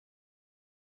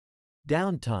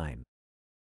Downtime.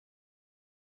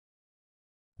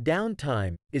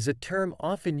 Downtime is a term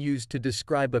often used to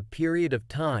describe a period of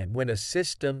time when a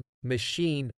system,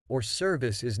 machine, or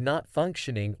service is not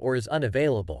functioning or is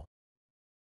unavailable.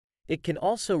 It can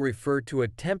also refer to a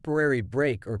temporary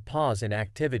break or pause in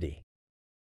activity.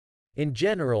 In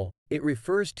general, it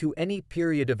refers to any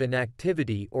period of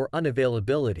inactivity or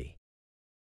unavailability.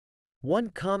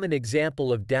 One common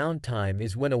example of downtime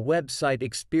is when a website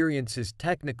experiences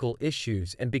technical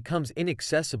issues and becomes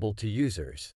inaccessible to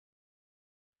users.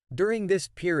 During this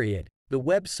period, the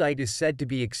website is said to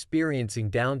be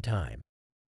experiencing downtime.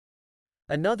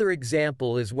 Another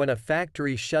example is when a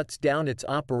factory shuts down its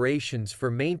operations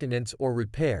for maintenance or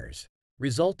repairs,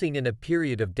 resulting in a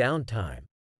period of downtime.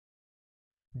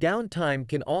 Downtime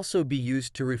can also be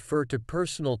used to refer to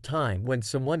personal time when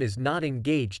someone is not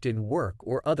engaged in work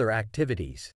or other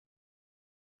activities.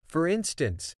 For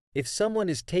instance, if someone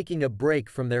is taking a break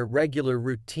from their regular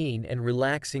routine and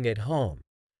relaxing at home,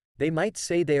 they might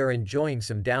say they are enjoying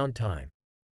some downtime.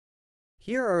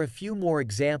 Here are a few more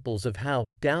examples of how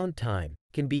downtime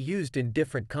can be used in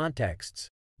different contexts.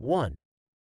 1.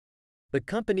 The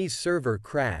company's server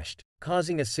crashed,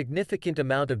 causing a significant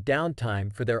amount of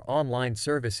downtime for their online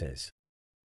services.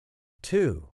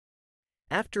 2.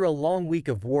 After a long week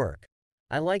of work,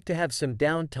 I like to have some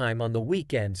downtime on the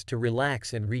weekends to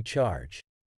relax and recharge.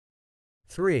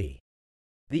 3.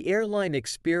 The airline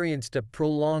experienced a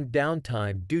prolonged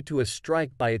downtime due to a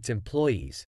strike by its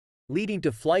employees, leading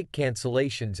to flight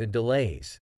cancellations and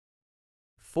delays.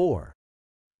 4.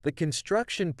 The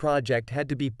construction project had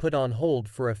to be put on hold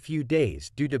for a few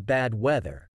days due to bad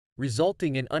weather,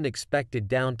 resulting in unexpected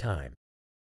downtime.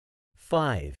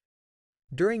 5.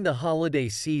 During the holiday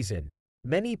season,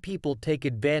 many people take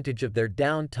advantage of their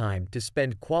downtime to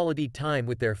spend quality time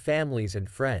with their families and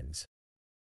friends.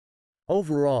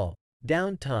 Overall,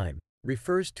 downtime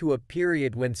refers to a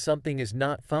period when something is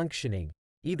not functioning,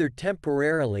 either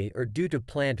temporarily or due to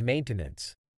planned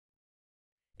maintenance.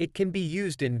 It can be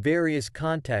used in various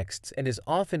contexts and is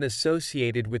often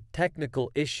associated with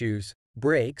technical issues,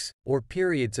 breaks, or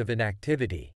periods of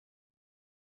inactivity.